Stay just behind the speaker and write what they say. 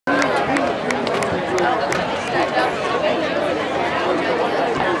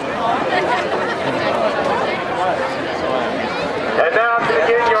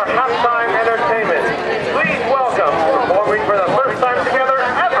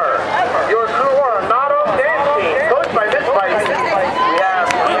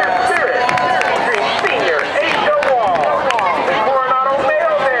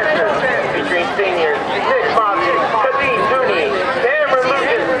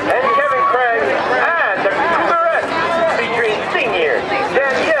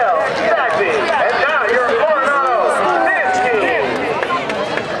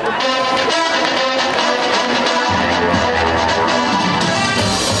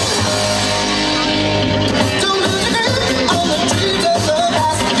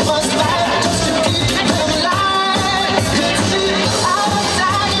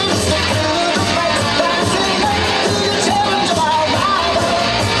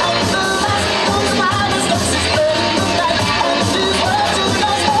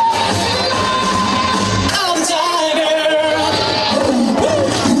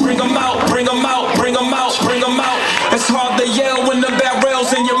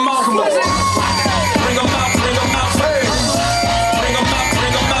Come on. Bring them out, bring them out, hey. Bring them out,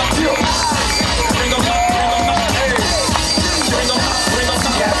 bring them out, yeah. Bring them out, bring them out, hey. Bring them out, bring them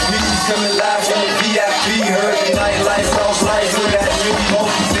out. Got me coming live from the VIP. Heard the nightlife, cross life with that new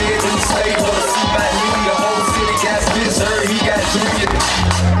monkey feds in the state. Wanna see my new, the whole city got this. Heard he got 3 of them.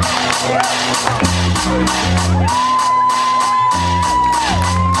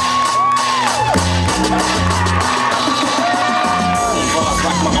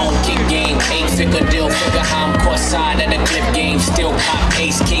 Figure deal, figure how I'm caught side at the clip game. Still pop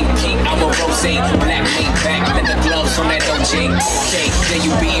ace, king, pink, I'm a rose, black mate back, let the gloves on that OJ. Okay, then you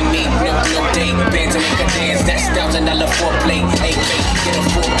beating me, no day. Bands to make a dance, that's $1,000 foreplay. AK, get a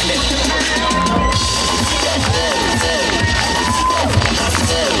full